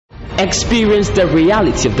experience the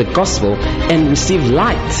reality of the gospel and receive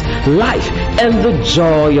light, life, and the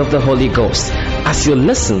joy of the Holy Ghost. As you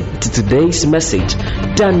listen to today's message,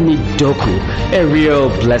 Danny Doku, a real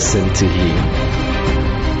blessing to you.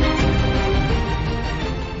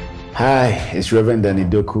 Hi, it's Reverend Danny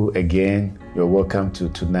Doku again. You're welcome to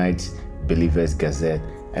tonight's Believers Gazette,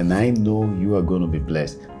 and I know you are going to be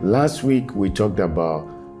blessed. Last week we talked about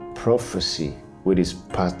prophecy, which is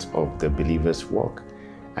part of the believer's walk.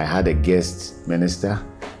 I had a guest minister,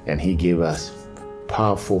 and he gave us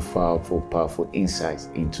powerful insights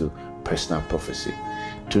into personal prophecy.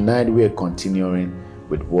 Tonight we are continuing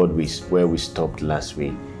with where we stopped last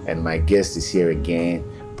week, and my guest is here again,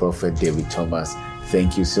 Prophet David Thomas.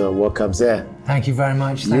 Thank you, sir. Welcome, sir. Thank you very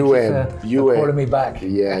much. Thank you for calling me back.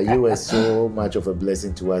 Yeah, you were so much of a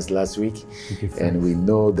blessing to us last week, and we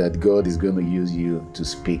know that God is going to use you to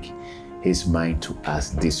speak His mind to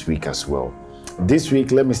us this week as well. This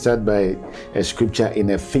week, let me start by a scripture in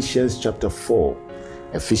Ephesians chapter 4.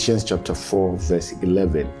 Ephesians chapter 4 verse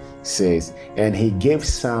 11 says, "And He gave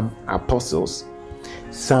some apostles,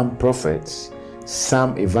 some prophets,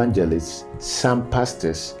 some evangelists, some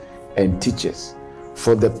pastors and teachers,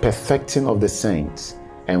 for the perfecting of the saints,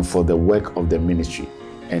 and for the work of the ministry,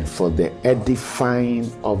 and for the edifying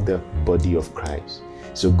of the body of Christ."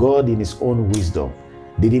 So God, in His own wisdom,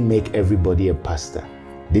 didn't make everybody a pastor,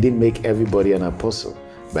 didn't make everybody an apostle,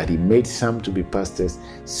 but He made some to be pastors,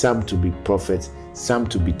 some to be prophets, some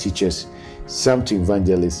to be teachers, some to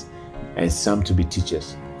evangelists, and some to be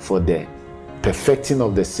teachers, for the perfecting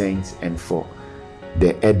of the saints and for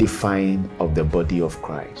the edifying of the body of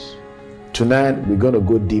Christ. Tonight we're going to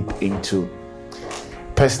go deep into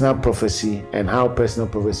personal prophecy and how personal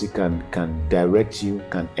prophecy can direct you,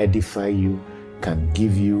 can edify you, can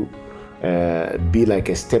give you be like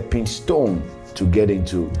a stepping stone to get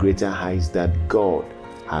into greater heights that God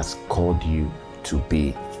has called you to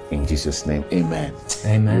be. In Jesus' name, amen.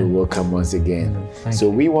 Amen. You're welcome once again. So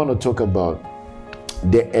we want to talk about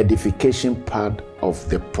the edification part of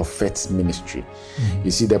the prophet's ministry. Mm-hmm.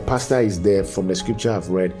 You see, the pastor is there, from the scripture I've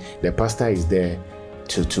read, the pastor is there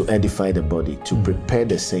to edify the body, to prepare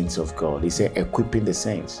the saints of God. He said, equipping the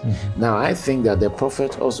saints. Mm-hmm. Now, I think that the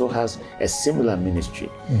prophet also has a similar ministry,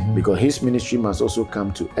 because his ministry must also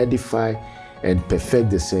come to edify and perfect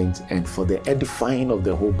the saints and for the edifying of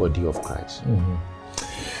the whole body of Christ.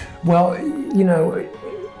 Mm-hmm. Well, you know,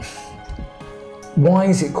 why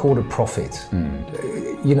is it called a prophet?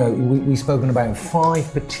 You know, we've spoken about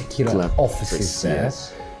 5 particular offices there.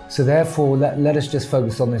 Yes. So therefore, let us just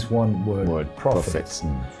focus on this one word prophet.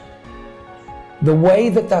 The way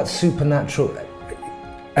that's supernatural,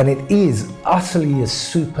 and it is utterly a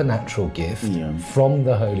supernatural gift from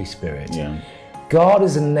the Holy Spirit. Yeah. God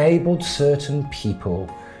has enabled certain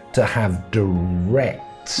people to have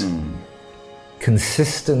direct,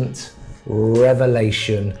 consistent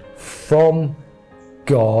revelation from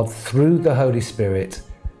God through the Holy Spirit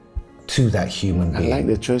to that human being. I like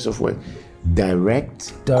the choice of word.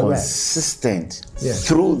 Direct. Consistent,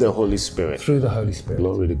 through the Holy Spirit. Through the Holy Spirit.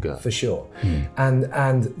 Glory to God. For sure.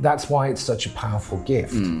 And that's why it's such a powerful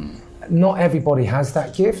gift. Not everybody has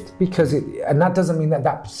that gift, and that doesn't mean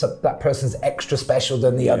that person's extra special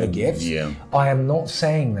than the other gifts. Yeah. I am not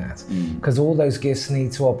saying that, because all those gifts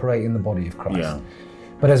need to operate in the body of Christ. Yeah.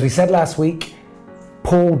 But as we said last week,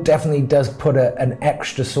 Paul definitely does put an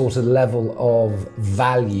extra sort of level of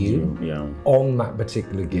value on that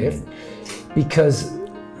particular gift, because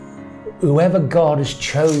whoever God has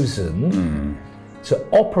chosen to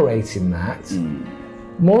operate in that,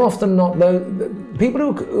 more often than not,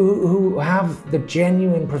 people who have the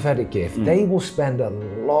genuine prophetic gift, they will spend a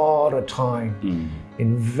lot of time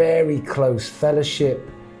in very close fellowship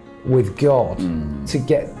with God to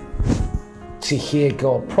get to hear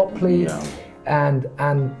God properly. Yeah.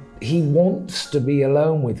 And He wants to be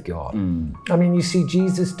alone with God. I mean, you see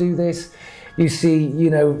Jesus do this. You see,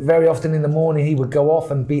 very often in the morning He would go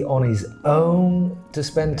off and be on His own to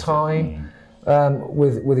spend time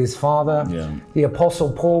with His Father. Yeah. The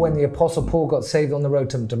Apostle Paul, when the Apostle Paul got saved on the road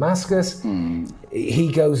to Damascus,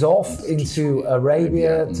 he goes off into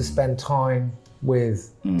Arabia to spend time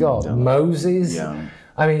with God. Moses. Yeah.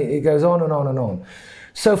 I mean, it goes on and on and on.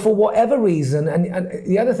 So for whatever reason, and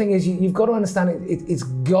the other thing is you've got to understand it's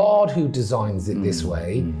God who designs it this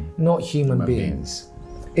way, not human beings.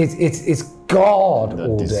 It's God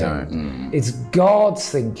ordained. It's God's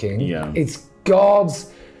thinking. Yeah. It's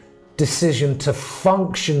God's decision to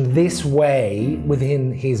function this way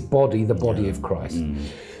within His body, the body of Christ.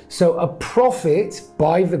 So a prophet,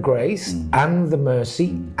 by the grace and the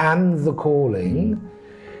mercy and the calling,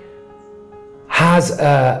 has,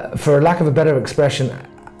 for lack of a better expression,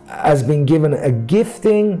 has been given a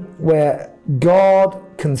gifting where God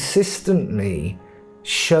consistently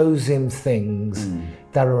shows him things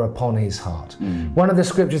that are upon his heart. One of the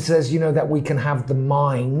scriptures says, that we can have the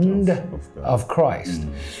mind of Christ.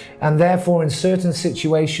 And therefore, in certain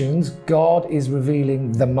situations, God is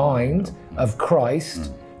revealing the mind of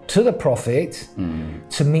Christ to the prophet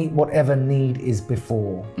to meet whatever need is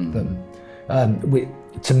before them,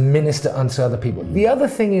 to minister unto other people. The other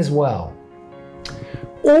thing is, all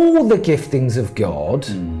the giftings of God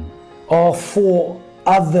are for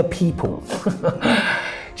other people.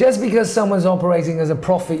 Just because someone's operating as a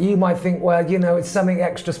prophet, you might think, it's something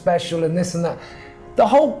extra special and this and that. The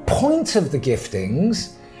whole point of the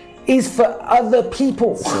giftings is for other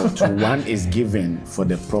people. So to one is given for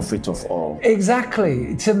the profit of all.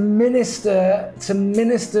 Exactly, to minister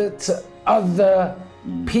to other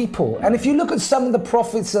people. And if you look at some of the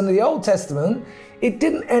prophets in the Old Testament, it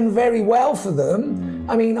didn't end very well for them.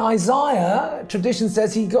 I mean, Isaiah, tradition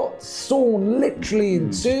says he got sawn literally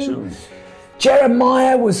in two.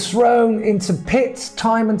 Jeremiah was thrown into pits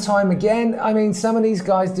time and time again. I mean, some of these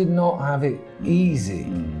guys did not have it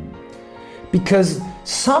easy. Because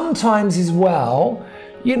sometimes as well,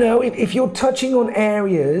 if you're touching on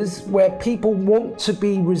areas where people want to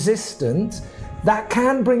be resistant, that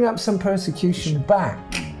can bring up some persecution back.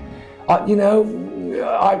 I've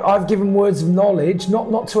given words of knowledge,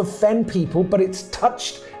 not to offend people, but it's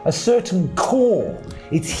touched a certain core.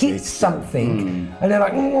 It's hit something, and they're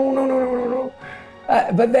like, no.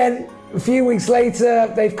 But then a few weeks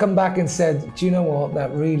later, they've come back and said, do you know what?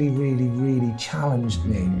 That really, really, really challenged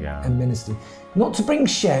me and ministered. Not to bring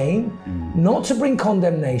shame, not to bring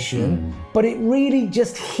condemnation, but it really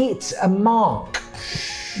just hit a mark.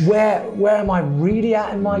 Where am I really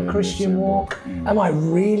at in my Christian walk? Am I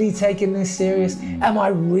really taking this serious? Am I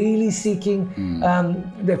really seeking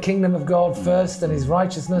the kingdom of God first and his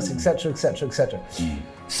righteousness, etc., etc., etc.?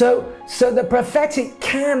 So the prophetic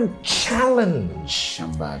can challenge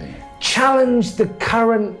the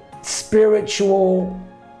current spiritual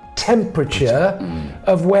temperature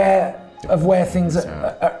of where things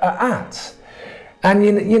are at. And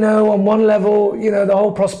on one level, the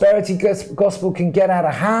whole prosperity gospel can get out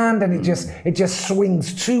of hand, and it just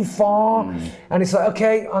swings too far. And it's like,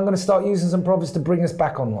 okay, I'm going to start using some prophets to bring us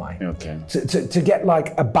back online. Okay. To get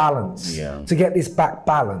like a balance, to get this back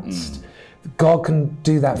balanced. God can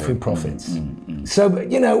do that through prophets. So,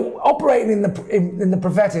 operating in the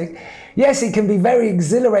prophetic, yes, it can be very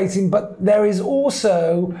exhilarating, but there is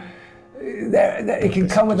also. It can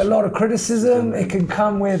come with a lot of criticism. It can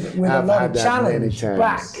come with a lot of challenge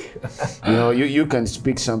back. You can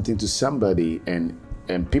speak something to somebody, and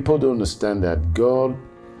people don't understand that God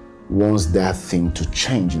wants that thing to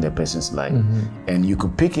change in the person's life. And you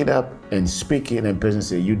could pick it up and speak it, and the person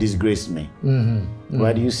say, "You disgraced me."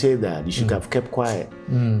 Why do you say that? You should have kept quiet.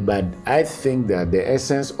 But I think that the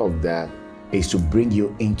essence of that is to bring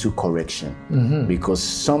you into correction, because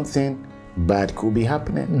something bad could be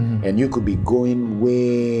happening, and you could be going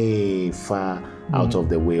way far out of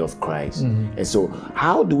the way of Christ. And so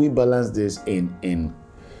how do we balance this in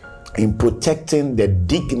protecting the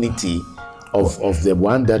dignity of the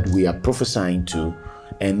one that we are prophesying to,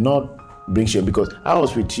 and not bring shame? Because I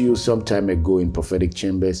was with you some time ago in prophetic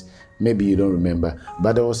chambers, maybe you don't remember,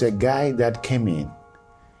 but there was a guy that came in,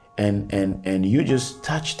 and you just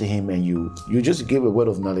touched him, and you just gave a word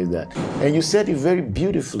of knowledge and you said it very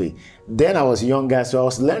beautifully. Then I was younger, so I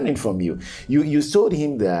was learning from you. You told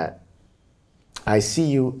him that, I see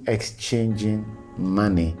you exchanging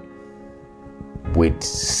money with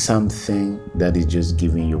something that is just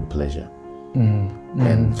giving you pleasure.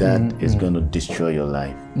 And that is going to destroy your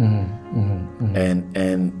life. And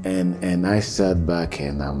I sat back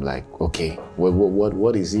and I'm like, okay,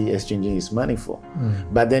 what is he exchanging his money for?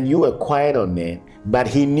 But then you were quiet on it, but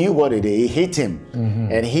he knew what it is. It hit him.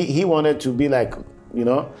 And he wanted to be like,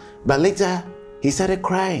 but later he started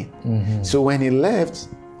crying. So when he left,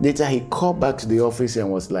 later he called back to the office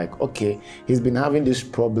and was like, okay, he's been having this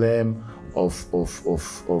problem of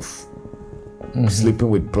sleeping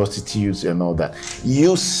with prostitutes and all that.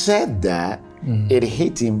 You said that it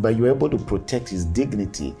hit him, but you were able to protect his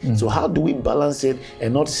dignity. So how do we balance it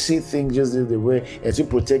and not see things just the way, and to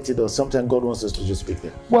protect it, or sometimes God wants us to just speak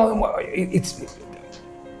it? Well, it's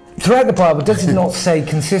throughout the Bible, does it not say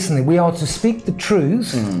consistently we are to speak the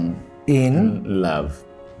truth in love?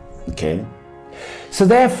 Okay. So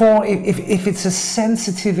therefore, if it's a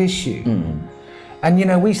sensitive issue, and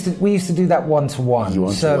we used to do that one-to-one.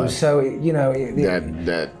 That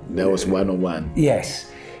was one-on-one.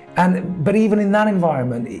 Yes, but even in that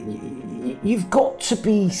environment, you've got to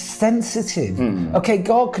be sensitive. Okay,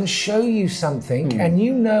 God can show you something, and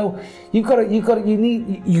you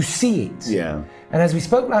see it. Yeah. And as we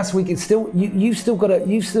spoke last week, it's still you've still got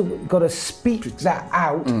to speak that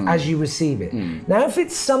out as you receive it. Now, if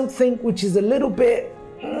it's something which is a little bit,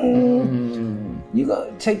 you got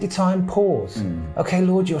to take the time, pause. Okay,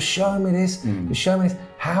 Lord, you're showing me this. You're showing me this.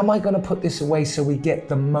 How am I going to put this away so we get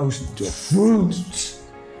the most fruit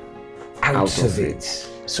out of it?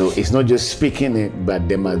 So it's not just speaking it, but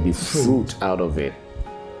there must be fruit out of it.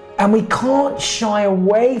 And we can't shy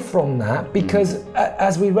away from that because,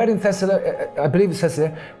 as we read in Thessalonians, I believe it's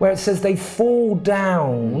Thessalonians, where it says they fall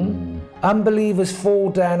down, unbelievers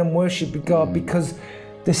fall down and worship God because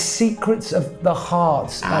the secrets of the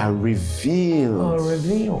hearts are revealed.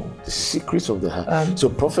 The secrets of the heart. So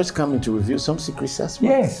prophets come in to reveal some secrets as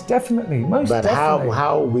well. Yes, definitely. Most but definitely. But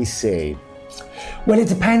how we say? Well, it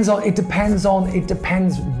depends what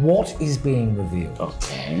is being revealed.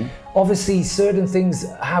 Okay. Obviously, certain things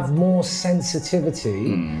have more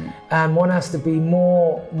sensitivity, and one has to be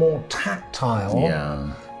more tactile.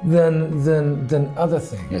 Yeah. Than other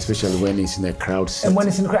things. Especially when it's in a crowd setting. And when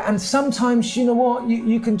it's in a crowd. And sometimes, you know what,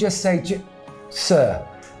 you can just say, sir,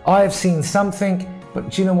 I have seen something, but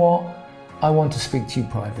do you know what? I want to speak to you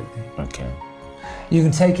privately. Okay. You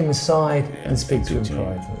can take him aside and speak to him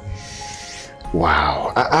privately.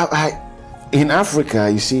 Wow. In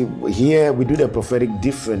Africa, you see, here we do the prophetic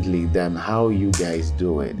differently than how you guys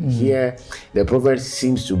do it. Here, the prophet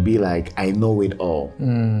seems to be like, I know it all.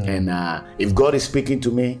 And if God is speaking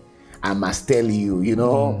to me, I must tell you, you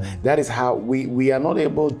know. That is how we are not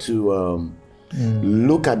able to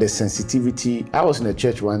look at the sensitivity. I was in a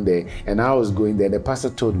church one day, and I was going there. The pastor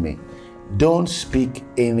told me, don't speak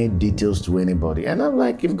any details to anybody. And I'm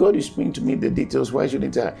like, if God is speaking to me the details, why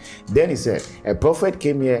shouldn't I? Then he said, a prophet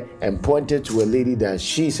came here and pointed to a lady that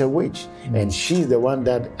she's a witch. And she's the one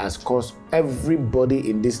that has caused everybody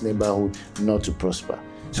in this neighborhood not to prosper.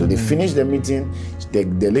 So they finished the meeting,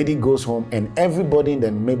 the lady goes home, and everybody in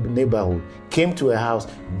the neighborhood came to her house,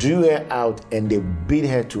 drew her out, and they beat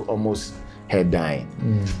her to almost her dying.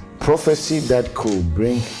 Prophecy that could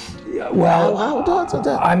bring... Well,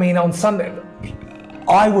 I mean, on Sunday,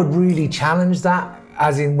 I would really challenge that,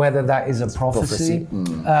 as in whether that is a prophecy.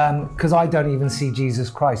 Because I don't even see Jesus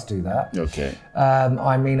Christ do that. Okay.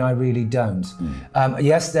 I mean, I really don't.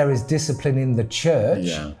 Yes, there is discipline in the church.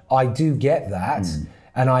 Yeah. I do get that,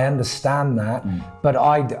 and I understand that. But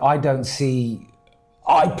I don't see,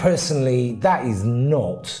 I personally, that is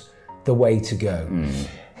not the way to go.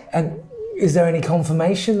 And is there any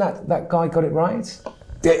confirmation that that guy got it right?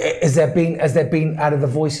 Has there been out of the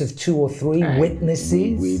voice of 2 or 3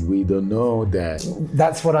 witnesses? We don't know that.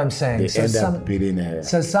 That's what I'm saying. They end up beating her.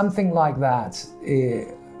 So something like that,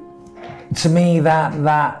 to me,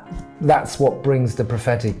 that's what brings the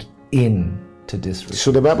prophetic in to disrespect.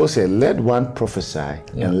 So the Bible says, let one prophesy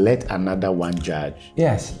and let another one judge.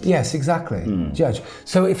 Yes, exactly. Judge.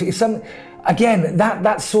 So if some, again,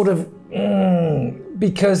 that sort of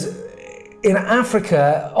because. In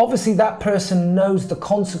Africa, obviously that person knows the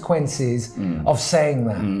consequences of saying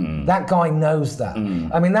that. That guy knows that.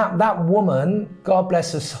 I mean, that woman, God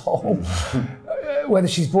bless her soul, whether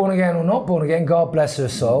she's born again or not born again, God bless her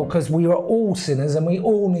soul, because we are all sinners and we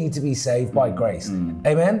all need to be saved by grace.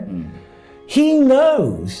 Amen? He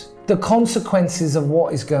knows the consequences of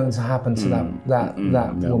what is going to happen to that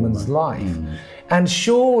woman's life. And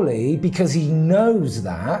surely, because he knows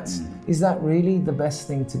that, is that really the best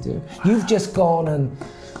thing to do? You've just gone and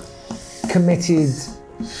committed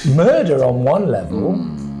murder on one level.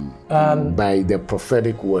 By the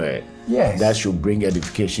prophetic word. Yes. That should bring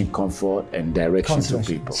edification, comfort, and direction to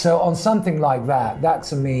people. So on something like that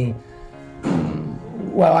to me,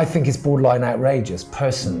 well, I think it's borderline outrageous,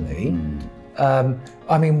 personally.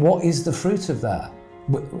 I mean, what is the fruit of that?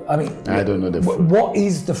 I mean, I don't know the fruit. What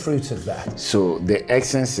is the fruit of that? So the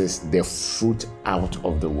essence is the fruit out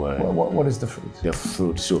of the word. What is the fruit? The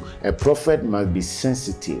fruit. So a prophet must be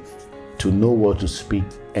sensitive to know what to speak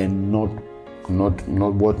and not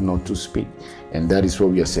what not to speak. And that is what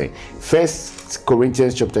we are saying. 1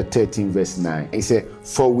 Corinthians chapter 13 verse 9. It said,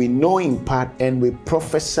 for we know in part and we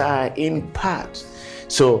prophesy in part.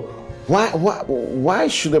 So why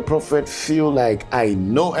should a prophet feel like I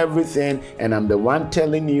know everything and I'm the one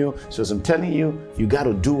telling you? So as I'm telling you, you got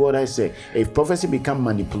to do what I say. If prophecy become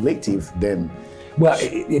manipulative, then Well,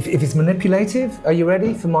 if it's manipulative, are you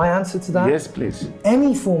ready for my answer to that? Yes, please.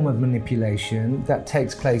 Any form of manipulation that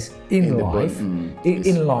takes place in life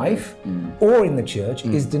or in the church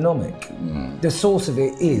is demonic. The source of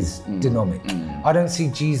it is demonic. I don't see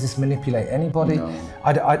Jesus manipulate anybody. No.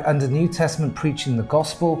 Under New Testament preaching the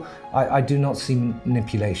gospel, I do not see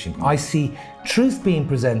manipulation. I see truth being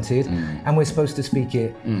presented, and we're supposed to speak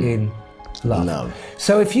it in love.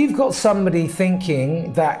 So if you've got somebody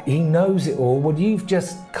thinking that he knows it all, well, you've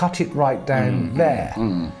just cut it right down there.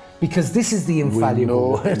 Because this is the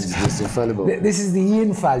infallible word. It's infallible. This is the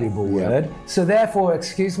infallible word. So therefore,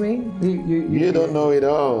 excuse me, you don't know it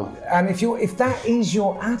all. And if that is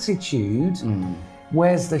your attitude,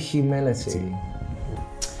 where's the humility?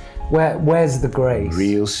 Where's the grace?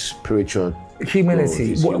 Real spiritual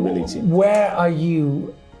humility. humility. Where are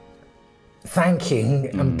you thanking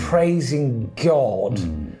and praising God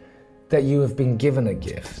that you have been given a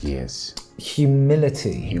gift? Yes.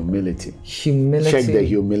 Humility. Check the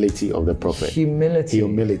humility of the prophet.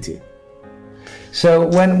 Humility. So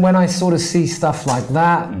when I sort of see stuff like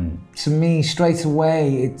that, to me straight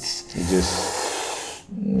away it's just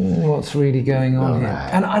what's really going on here. Right.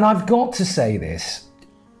 And I've got to say this.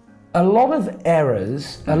 A lot of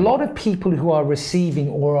errors, a lot of people who are receiving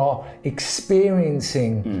or are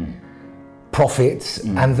experiencing prophets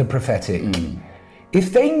and the prophetic,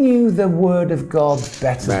 if they knew the word of God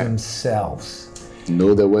better themselves,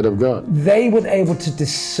 know the word of God, they would be able to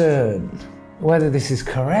discern whether this is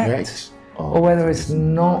correct or whether it's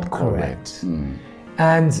not correct.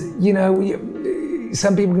 And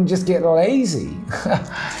some people can just get lazy.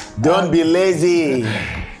 Don't be lazy.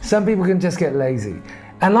 Some people can just get lazy.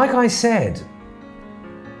 And like I said,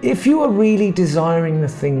 if you are really desiring the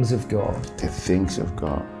things of God,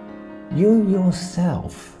 you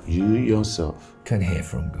yourself can hear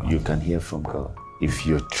from God. You can hear from God. If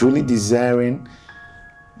you're truly desiring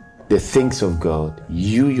the things of God,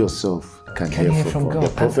 you yourself can hear from God. The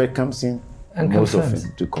prophet comes in and most confirms.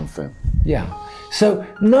 often to confirm. Yeah. So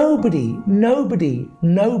nobody knows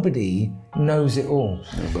it all.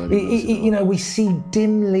 We see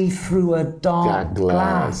dimly through a dark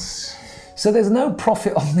glass. So there's no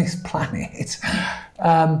prophet on this planet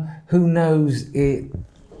who knows it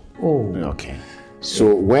all. Okay.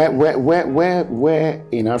 So where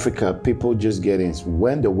in Africa people just get in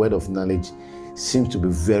when the word of knowledge seems to be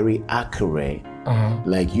very accurate.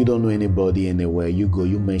 Like you don't know anybody anywhere. You go,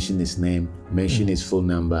 you mention his name, mention his phone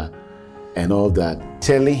number, and all that,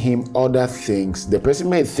 telling him other things. The person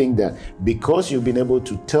may think that because you've been able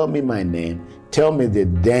to tell me my name, tell me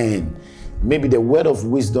then maybe the word of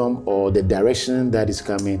wisdom or the direction that is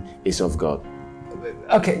coming is of God.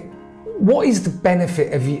 Okay, what is the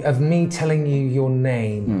benefit of me telling you your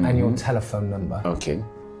name and your telephone number? Okay.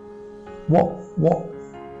 What?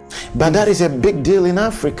 But that is a big deal in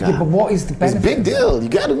Africa. Yeah, but what is the benefit? It's a big deal. You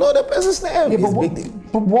got to know the person's name. Yeah,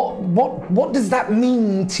 but what does that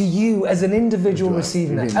mean to you as an individual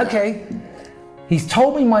receiving that? Okay, he's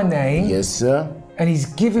told me my name. Yes, sir. And he's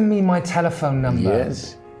given me my telephone number.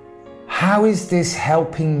 Yes. How is this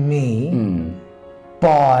helping me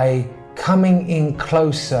by coming in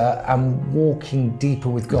closer and walking deeper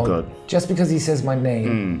with God? Just because he says my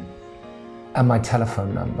name and my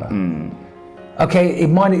telephone number. Okay, it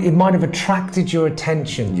might have attracted your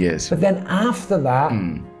attention. Yes. But then after that,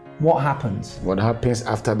 what happens? What happens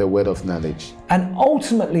after the word of knowledge? And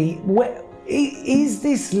ultimately, is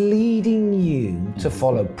this leading you to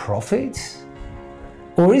follow prophets?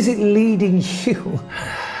 Or is it leading you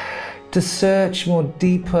to search more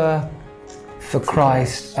deeper for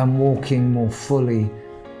Christ and walking more fully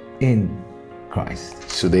in Christ?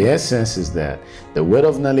 So the essence is that the word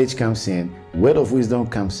of knowledge comes in, word of wisdom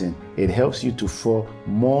comes in. It helps you to fall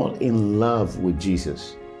more in love with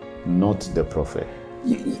Jesus, not the prophet.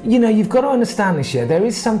 You've got to understand this, yeah? There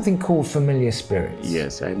is something called familiar spirits.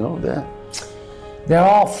 Yes, I know that. There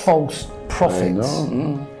are false prophets. I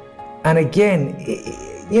know. And again,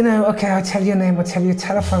 okay, I tell your name, I tell your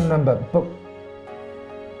telephone number, but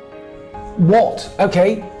what?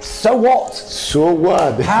 Okay, so what? So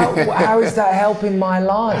what? How is that helping my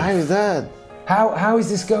life? How is that? How is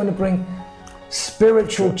this going to bring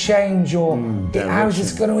spiritual change, or how is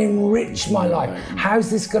this going to enrich my life? How is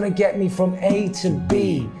this going to get me from A to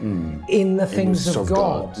B in the things of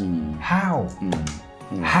God? How?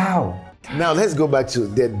 How? Now let's go back to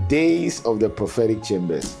the days of the prophetic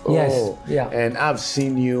chambers. Yes, yeah. And I've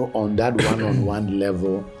seen you on that one-on-one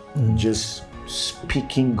level, just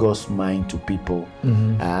speaking God's mind to people.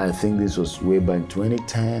 I think this was way back in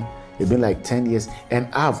 2010. It's been like 10 years. And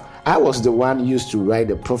I was the one used to write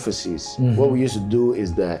the prophecies. What we used to do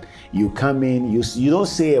is that you come in, you don't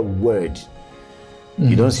say a word.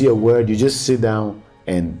 You don't see a word, you just sit down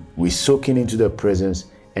and we're soaking into the presence,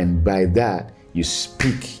 and by that you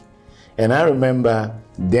speak. And I remember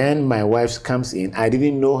then my wife comes in. I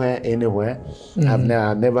didn't know her anywhere. I've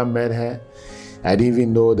never met her. I didn't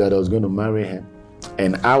even know that I was going to marry her.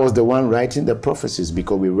 And I was the one writing the prophecies,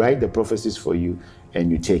 because we write the prophecies for you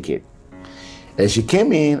and you take it. And she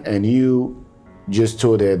came in and you just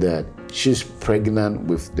told her that she's pregnant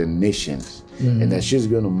with the nations and that she's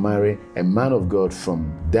going to marry a man of God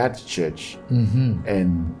from that church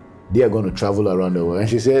and they are going to travel around the world. And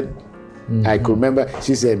she said, I could remember,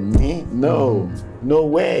 she said, me? No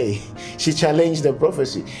way. She challenged the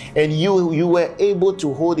prophecy. And you were able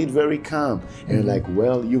to hold it very calm. And like,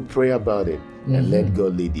 well, you pray about it and let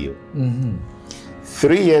God lead you.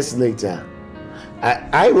 3 years later,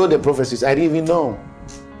 I wrote the prophecies. I didn't even know,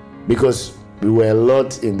 because we were a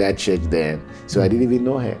lot in that church then. So I didn't even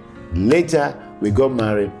know her. Later, we got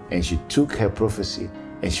married and she took her prophecy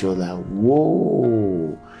and she was like,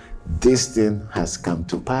 whoa, this thing has come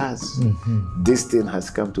to pass. This thing has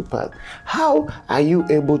come to pass. How are you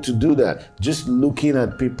able to do that? Just looking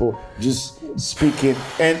at people, just speaking.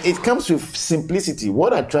 And it comes with simplicity.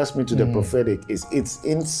 What attracts me to the prophetic is it's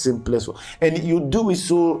in simplest. And you do it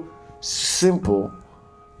so simple,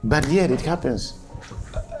 but yet it happens.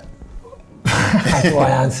 How do I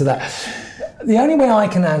answer that? The only way I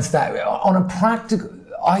can answer that, on a practical,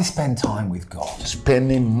 I spend time with God.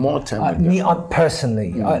 Spending more time with God.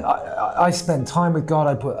 Personally, I spend time with God.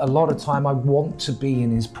 I put a lot of time. I want to be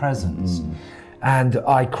in His presence. And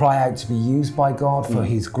I cry out to be used by God for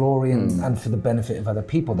His glory and for the benefit of other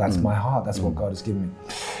people. That's my heart. That's what God has given me.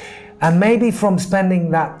 And maybe from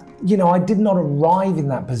spending that, I did not arrive in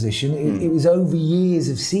that position. It was over years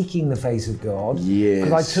of seeking the face of God.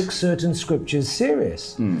 Because I took certain scriptures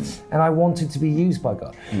serious. And I wanted to be used by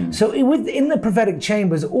God. So in the prophetic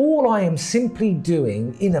chambers, all I am simply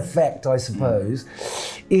doing, in effect, I suppose,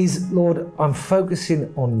 is, Lord, I'm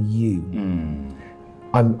focusing on you.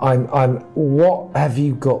 I'm what have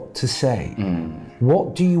you got to say?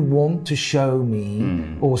 What do you want to show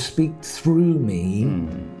me or speak through me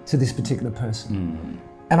to this particular person?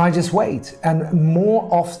 And I just wait. And more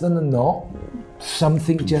often than not,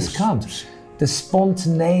 something just comes. The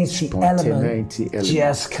spontaneity element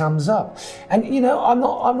just comes up. And I'm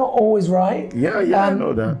not always right. Yeah, I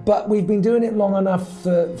know that. But we've been doing it long enough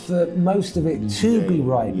for most of it to be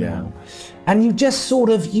right now. And you just sort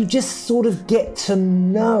of get to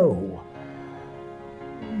know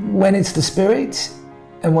when it's the Spirit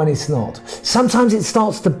and when it's not. Sometimes it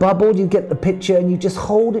starts to bubble, you get the picture and you just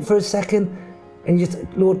hold it for a second and you just,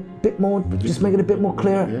 Lord, a bit more, just make it a bit more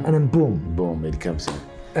clear, and then boom. Boom, it comes in.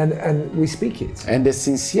 And we speak it. And the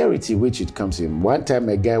sincerity which it comes in. One time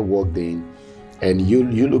a guy walked in and you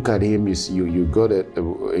look at him, you got it,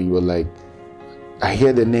 you were like, I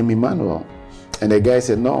hear the name Emmanuel. And the guy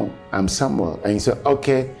said, no, I'm Samuel. And he said,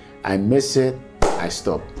 okay, I miss it, I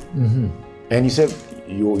stop. And he said,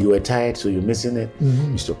 you were tired, so you're missing it,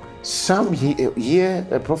 you stop. Some here,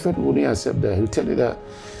 a prophet wouldn't accept that. He'll tell you that,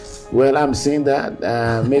 well, I'm saying that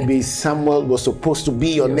maybe Samuel was supposed to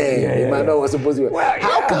be your name. Emmanuel was supposed to be. Well,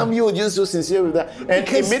 how come you were just so sincere with that? And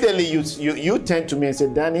immediately you turn to me and say,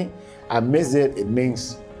 Danny, I missed it. It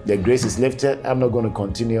means the grace is lifted. I'm not going to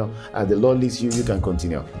continue. As the Lord leads you, you can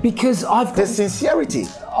continue. Because the sincerity.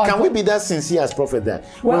 Can we be that sincere as prophet that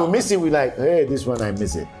when we miss it, we're like, hey, this one I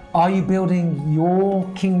miss it. Are you building your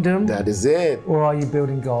kingdom? That is it. Or are you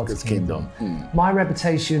building God's kingdom? My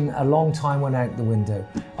reputation a long time went out the window.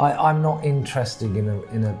 I'm not interested in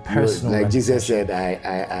a personal like reputation. Jesus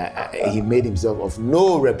said, he made himself of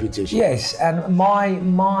no reputation. Yes, and my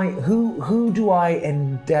who do I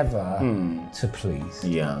endeavor to please?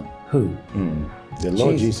 Yeah. Who? The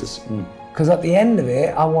Lord Jesus. Because at the end of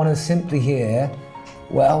it, I want to simply hear,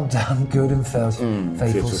 well done, good and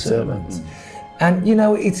faithful servant. And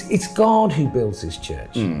it's God who builds this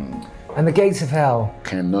church. And the gates of hell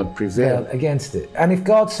cannot prevail against it. And if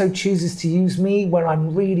God so chooses to use me when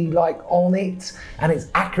I'm really on it and it's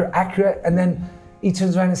accurate, and then He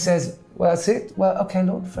turns around and says, well, that's it. Well, okay,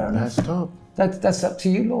 Lord, fair enough. That's up to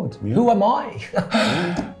you, Lord. Yeah. Who am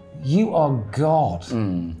I? You are God.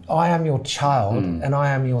 I am your child and I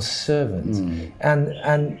am your servant.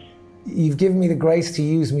 And You've given me the grace to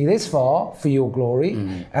use me this far for your glory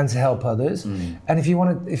and to help others. And if you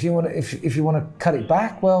want to cut it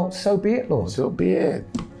back, well, so be it, Lord. So be it.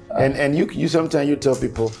 And you sometimes you tell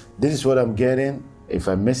people, this is what I'm getting. If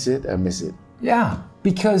I miss it, I miss it. Yeah,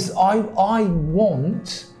 because I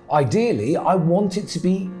want it to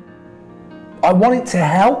be. I want it to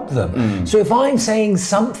help them. So if I'm saying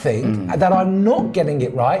something that I'm not getting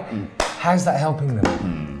it right, how's that helping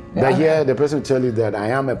them? But here, the person will tell you that I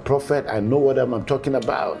am a prophet. I know what I'm talking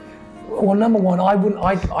about. Well, number one,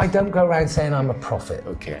 I don't go around saying I'm a prophet.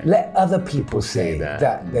 Okay. Let other people say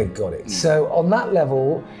that they've got it. So on that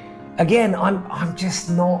level, again, I'm just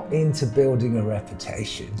not into building a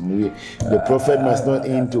reputation. The prophet must not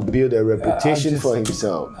aim to build a reputation for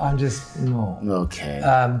himself. I'm just not. Okay.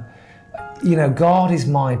 God is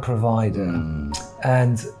my provider,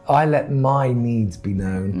 and I let my needs be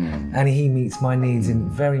known, and He meets my needs in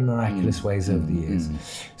very miraculous ways over the years.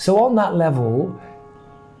 So on that level,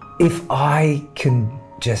 if I can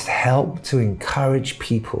just help to encourage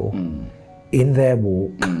people in their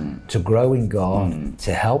walk to grow in God,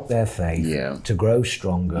 to help their faith, to grow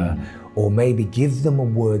stronger, or maybe give them a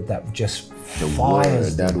word that just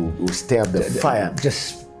fires that will stir up the fire.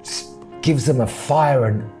 Just gives them a fire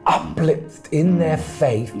and uplift in their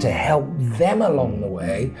faith to help them along the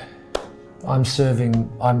way, I'm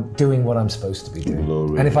doing what I'm supposed to be doing.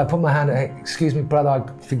 Glory. And if I put my hand, hey, excuse me, brother,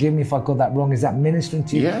 forgive me if I got that wrong. Is that ministering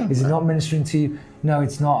to you? Yeah. Is it not ministering to you? No,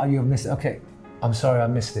 it's not. You have missed it. Okay, I'm sorry, I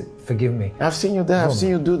missed it. Forgive me. I've seen you that. I've seen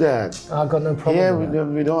you do that. I've got no problem. Yeah, with that.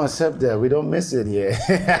 we don't accept that. We don't miss it. Yeah.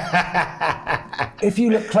 If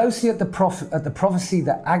you look closely at the prophecy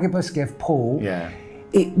that Agabus gave Paul,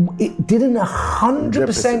 it didn't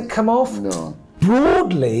 100% come off. No.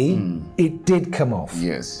 Broadly, it did come off.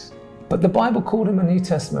 Yes. But the Bible called him a New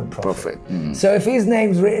Testament prophet. Mm. So if his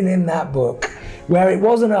name's written in that book, where it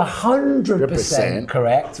wasn't 100%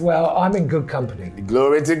 correct, well, I'm in good company.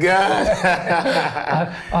 Glory to God.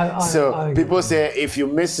 So people say if you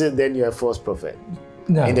miss it, then you're a false prophet.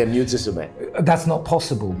 No, in the New Testament. That's not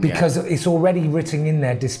possible because it's already written in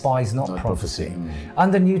there, despise not prophecy.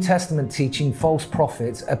 Under New Testament teaching, false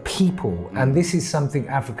prophets are people, and this is something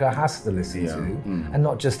Africa has to listen to, and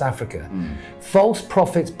not just Africa. False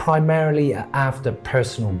prophets primarily are after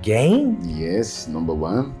personal gain. Yes, number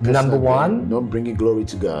one. Number one. Not bringing glory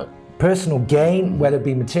to God. Personal gain, whether it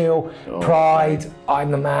be material, pride, I'm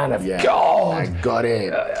the man of God. I got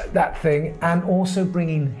it. That thing. And also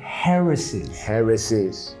bringing heresies.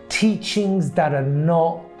 Heresies. Teachings that are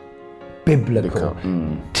not biblical.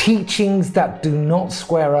 Teachings that do not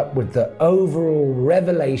square up with the overall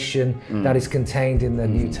revelation that is contained in the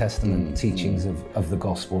New Testament teachings of the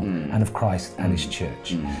gospel and of Christ and His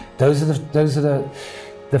church. Those are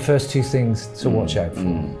the first two things to watch out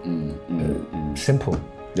for. Simple.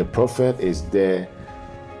 The prophet is there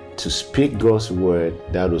to speak God's word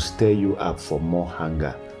that will stir you up for more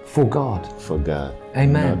hunger. For God. For God.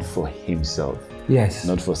 Amen. Not for himself. Yes.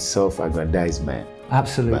 Not for self-aggrandizement.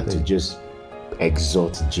 Absolutely. But to just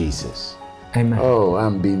exalt Jesus. Amen. Oh,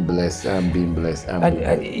 I'm being blessed. I'm being blessed. One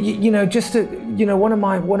of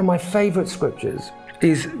my favorite scriptures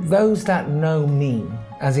is those that know me,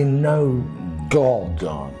 as in know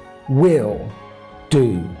God. Will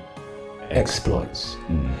do exploits.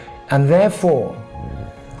 And therefore,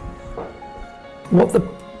 what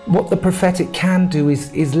the prophetic can do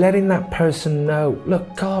is letting that person know,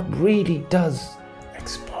 look, God really does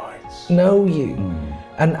exploits, know you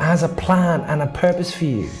and has a plan and a purpose for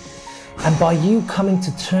you. And by you coming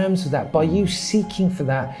to terms with that, by you seeking for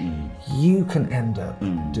that, you can end up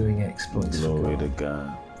doing exploits. Glory to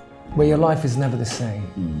God. Where your life is never the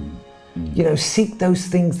same. Seek those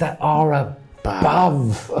things that are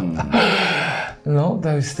above. Not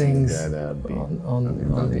those things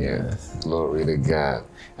on the earth. Glory to God.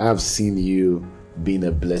 I've seen you being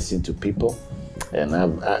a blessing to people, and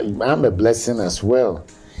I'm a blessing as well.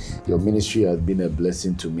 Your ministry has been a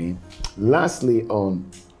blessing to me. Lastly, on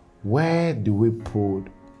where do we put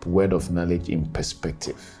word of knowledge in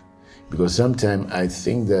perspective? Because sometimes I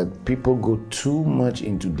think that people go too much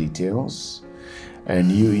into details.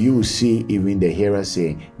 And you will see even the hearer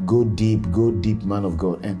say, go deep, man of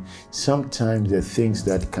God. And sometimes the things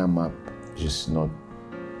that come up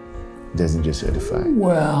doesn't just edify.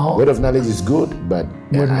 Well, word of knowledge is good, but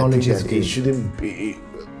word of knowledge is good. It shouldn't be.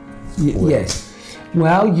 Yes.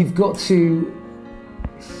 Well, you've got to.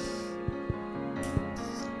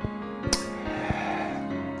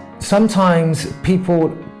 Sometimes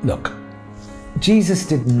people look. Jesus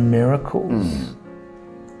did miracles.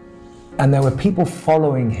 And there were people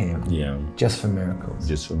following him just for miracles.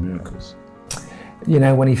 Just for miracles.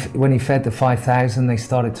 When he fed the 5,000, they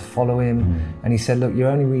started to follow him. And he said, look,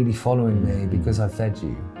 you're only really following me because I fed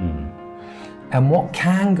you. And what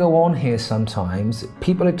can go on here sometimes,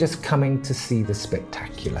 people are just coming to see the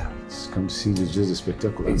spectacular. Just come see just the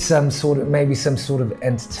spectacular. It's some sort of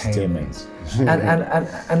entertainment.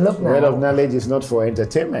 And look now. Word of knowledge is not for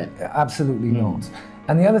entertainment. Absolutely not.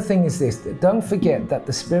 And the other thing is this, don't forget that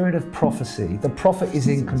the spirit of prophecy, the prophet is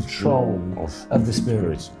in control of the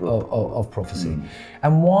spirit of prophecy.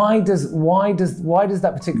 And why does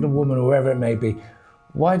that particular woman, or whoever it may be,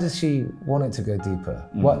 why does she want it to go deeper?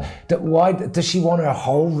 Why does she want her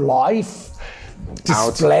whole life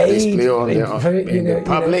displayed in the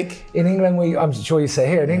public? In England, I'm sure you say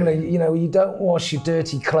here, in England, you don't wash your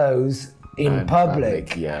dirty clothes in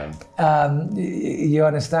public. You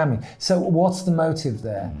understand me? So what's the motive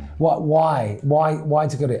there? Why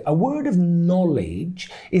to go there? A word of knowledge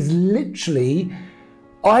is literally,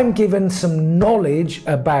 I'm given some knowledge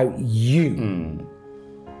about you.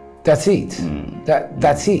 That's it.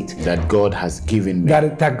 That's it. That God has given me.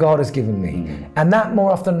 That God has given me. And that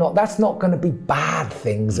more often than not, that's not going to be bad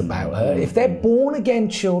things about her. If they're born again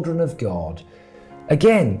children of God,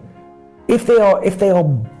 again, if they are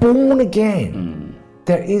born again,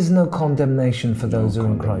 there is no condemnation for those who are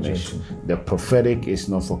in Christ Jesus. The prophetic is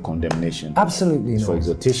not for condemnation. Absolutely it's not. For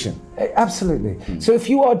exhortation. Absolutely. So if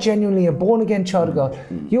you are genuinely a born again child of God,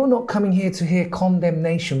 you're not coming here to hear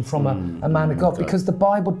condemnation from a man of God, because the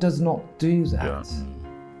Bible does not do that.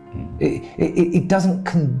 It doesn't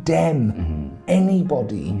condemn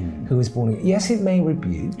anybody who is born again. Yes, it may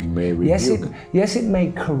rebuke. Yes, it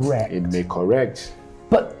may correct. It may correct.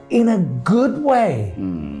 But in a good way.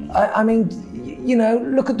 I mean,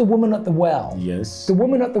 look at the woman at the well. Yes. The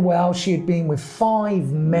woman at the well, she had been with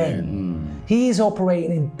 5 men. He is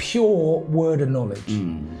operating in pure word of knowledge.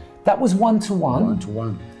 That was one-to-one.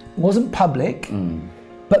 One-to-one. Wasn't public,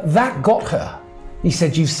 but that got her. He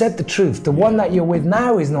said, you've said the truth. The one that you're with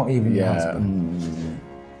now is not even your husband.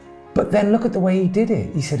 But then look at the way he did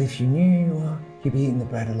it. He said, if you knew, you'd be eating the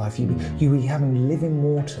bread of life. You'd be having living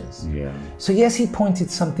waters. Yeah. So yes, he pointed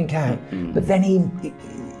something out, but then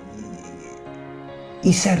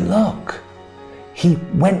he said, look, he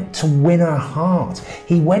went to win her heart.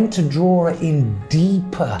 He went to draw her in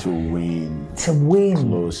deeper. To win.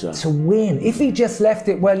 Closer. To win. If he just left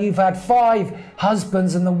it, well, you've had 5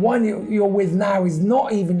 husbands and the one you're with now is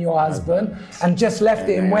not even your husband, and just left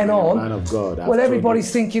it and went on. Man of God, well, everybody's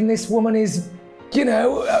thinking this woman is,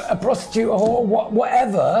 a prostitute or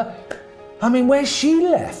whatever. I mean, where's she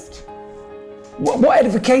left? What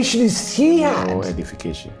edification is she had? No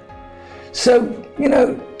edification. So,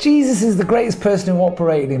 Jesus is the greatest person who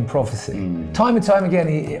operated in prophecy. Time and time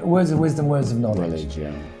again, words of wisdom, words of knowledge.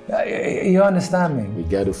 You understand me? We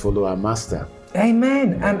got to follow our master.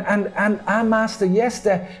 Amen. And our master, yes,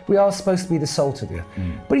 we are supposed to be the salt of the earth.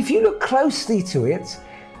 But if you look closely to it,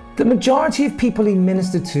 the majority of people he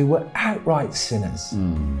ministered to were outright sinners.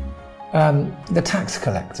 The tax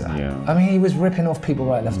collector. I mean, he was ripping off people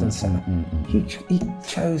right, left and center. He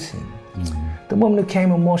chose him. The woman who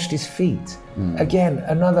came and washed his feet. Again,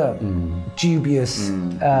 another dubious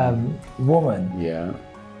woman. Yeah.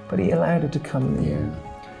 But he allowed her to come in.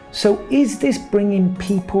 So is this bringing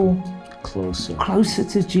people closer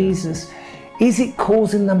to Jesus? Is it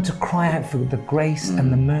causing them to cry out for the grace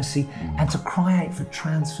and the mercy and to cry out for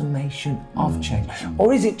transformation of change?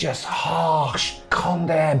 Or is it just harsh,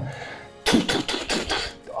 condemn?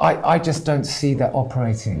 I just don't see that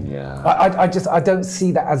operating. I don't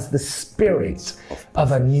see that as the spirit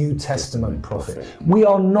of a New Testament prophet. We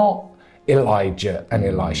are not Elijah and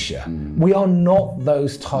Elisha. We are not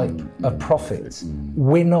those type of prophets.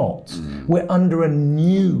 We're not. We're under a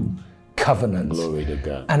new covenant. Glory to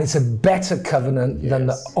God. And it's a better covenant than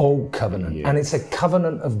the old covenant. And it's a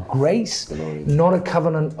covenant of grace, not a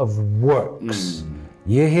covenant of works.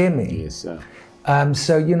 You hear me? Yes, sir.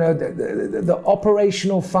 So, the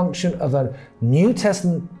operational function of a New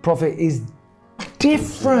Testament prophet is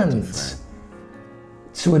different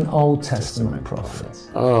to an Old Testament prophet.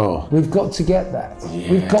 Oh. We've got to get that. Yes.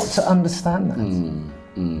 We've got to understand that.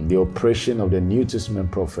 The operation of the New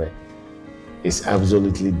Testament prophet is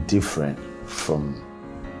absolutely different from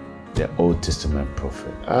the Old Testament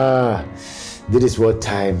prophet. This is what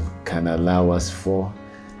time can allow us for.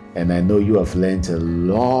 And I know you have learned a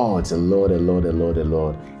lot.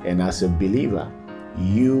 And as a believer,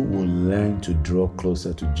 you will learn to draw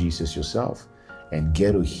closer to Jesus yourself and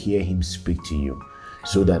get to hear him speak to you,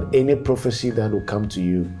 so that any prophecy that will come to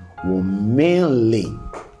you will mainly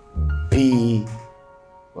be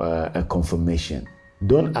a confirmation.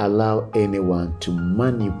 Don't allow anyone to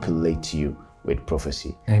manipulate you with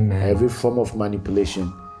prophecy. Amen. Every form of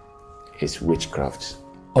manipulation is witchcraft.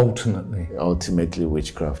 Ultimately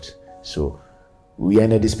witchcraft. So we are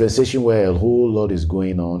in a dispensation where a whole lot is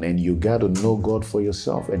going on, and you got to know God for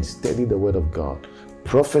yourself and study the word of God.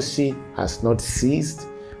 Prophecy has not ceased.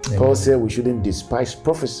 Amen. Paul said we shouldn't despise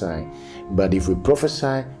prophesying, but if we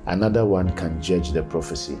prophesy, another one can judge the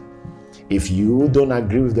prophecy. If you don't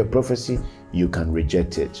agree with the prophecy, you can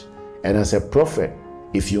reject it. And as a prophet,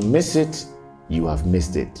 if you miss it, you have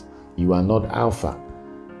missed it. You are not Alpha.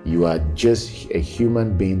 You are just a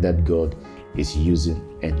human being that God is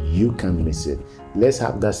using, and you can miss it. Let's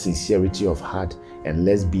have that sincerity of heart, and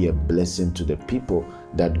let's be a blessing to the people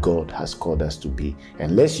that God has called us to be.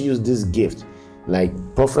 And let's use this gift. Like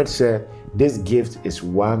Prophet said, this gift is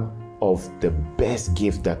one of the best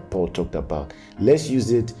gifts that Paul talked about. Let's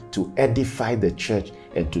use it to edify the church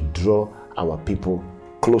and to draw our people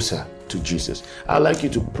closer to Jesus. I'd like you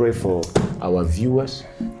to pray for our viewers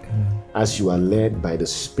as you are led by the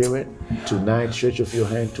Spirit. Tonight, stretch of your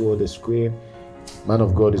hand toward the screen. Man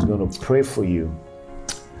of God is going to pray for you.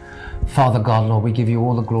 Father God, Lord, we give you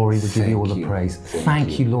all the glory, we give you all the praise.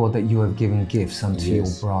 Thank you, Lord, that you have given gifts unto your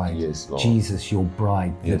bride, Jesus, your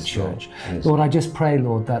bride, the church. Lord, I just pray,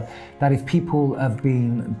 Lord, that if people have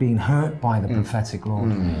been hurt by the prophetic,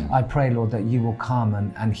 Lord, I pray, Lord, that you will come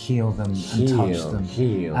and heal them and touch them.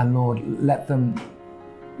 And Lord, let them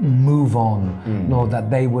move on, Lord, that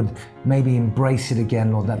they would maybe embrace it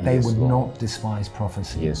again, Lord, that they would not despise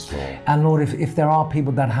prophecy. Yes, Lord. And Lord, if there are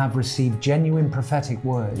people that have received genuine prophetic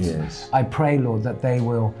words, I pray, Lord, that they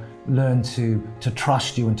will learn to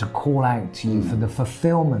trust you and to call out to you for the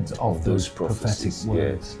fulfillment of those prophetic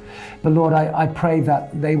words. But Lord, I pray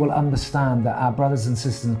that they will understand, that our brothers and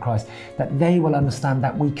sisters in Christ, that they will understand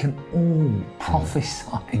that we can all prophesy.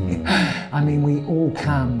 I mean, we all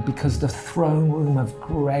can, because the throne room of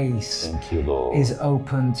grace is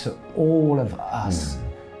open to all of us.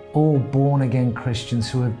 All born again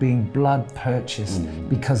Christians who have been blood purchased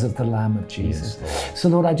because of the Lamb of Jesus. So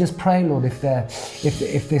Lord, I just pray, Lord, if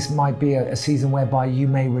this might be a season whereby you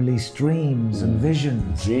may release dreams and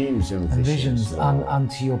visions,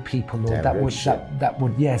 unto your people, Lord, that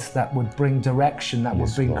would bring direction, that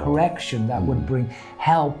would bring correction, that would bring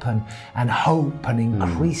help and hope and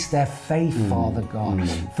increase their faith, Father God.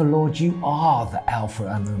 For Lord, you are the Alpha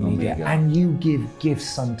and Omega, and you give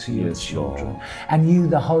gifts unto your children, and you,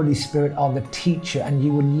 the Holy Spirit, are the teacher, and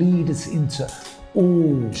you will lead us into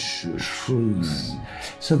all truth.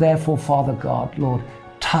 So therefore, Father God, Lord,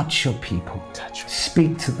 touch your people.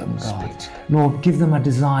 Speak to them, God. Lord, give them a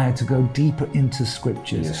desire to go deeper into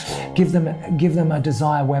scriptures. Give them a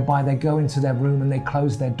desire whereby they go into their room and they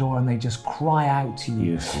close their door and they just cry out to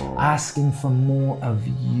you, asking for more of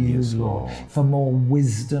you, Lord, for more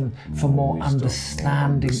wisdom, for more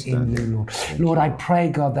understanding in you, Lord. Lord, I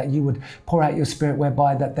pray, God, that you would pour out your Spirit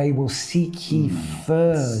whereby that they will seek ye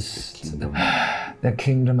first the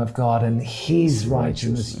kingdom of God and his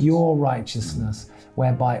righteousness, your righteousness,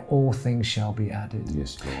 whereby all things shall be added.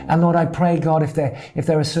 And Lord, I pray, God, if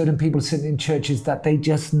there are certain people sitting in churches that they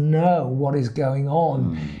just know what is going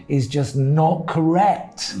on is just not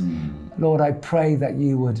correct, Lord, I pray that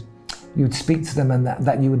you would speak to them and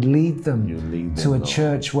that you would lead them to a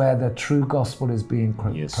church where the true gospel is being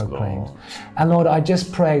proclaimed. And Lord, I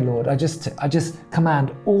just pray, Lord, I just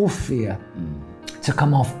command all fear to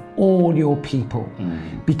come off all your people,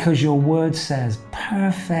 because your word says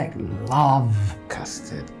perfect love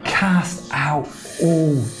cast out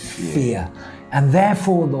all fear. And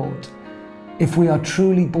therefore, Lord, if we are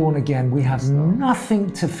truly born again, we have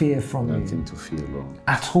nothing to fear from you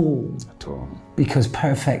at all, because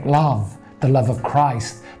perfect love, the love of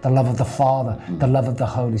Christ, the love of the Father, the love of the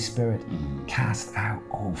Holy Spirit, cast out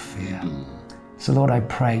all fear. So Lord, I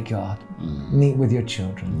pray, God, meet with your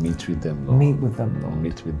children. Meet with them, Lord. Meet with them, Lord.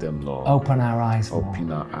 Meet with them, Lord. Open our eyes, Lord.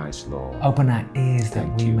 Open our eyes, Lord. Open our ears that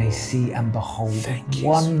we may see and behold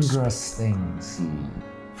wondrous things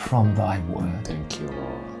from thy word. Thank you,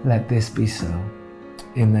 Lord. Let this be so.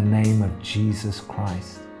 In the name of Jesus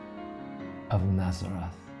Christ of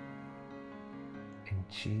Nazareth. In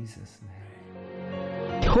Jesus' name.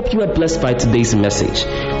 I hope you are blessed by today's message.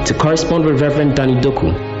 To correspond with Reverend Danny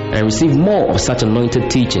Doku and receive more of such anointed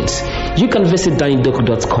teachings, you can visit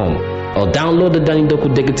DannyDoku.com or download the Danny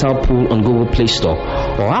Doku digital pool on Google Play Store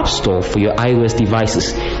or App Store for your iOS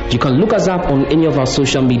devices. You can look us up on any of our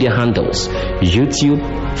social media handles: YouTube,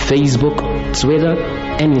 Facebook, Twitter,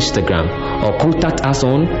 and Instagram, or contact us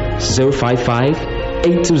on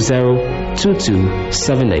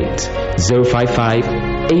 055-820-2278,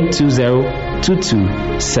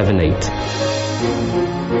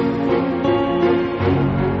 055-820-2278.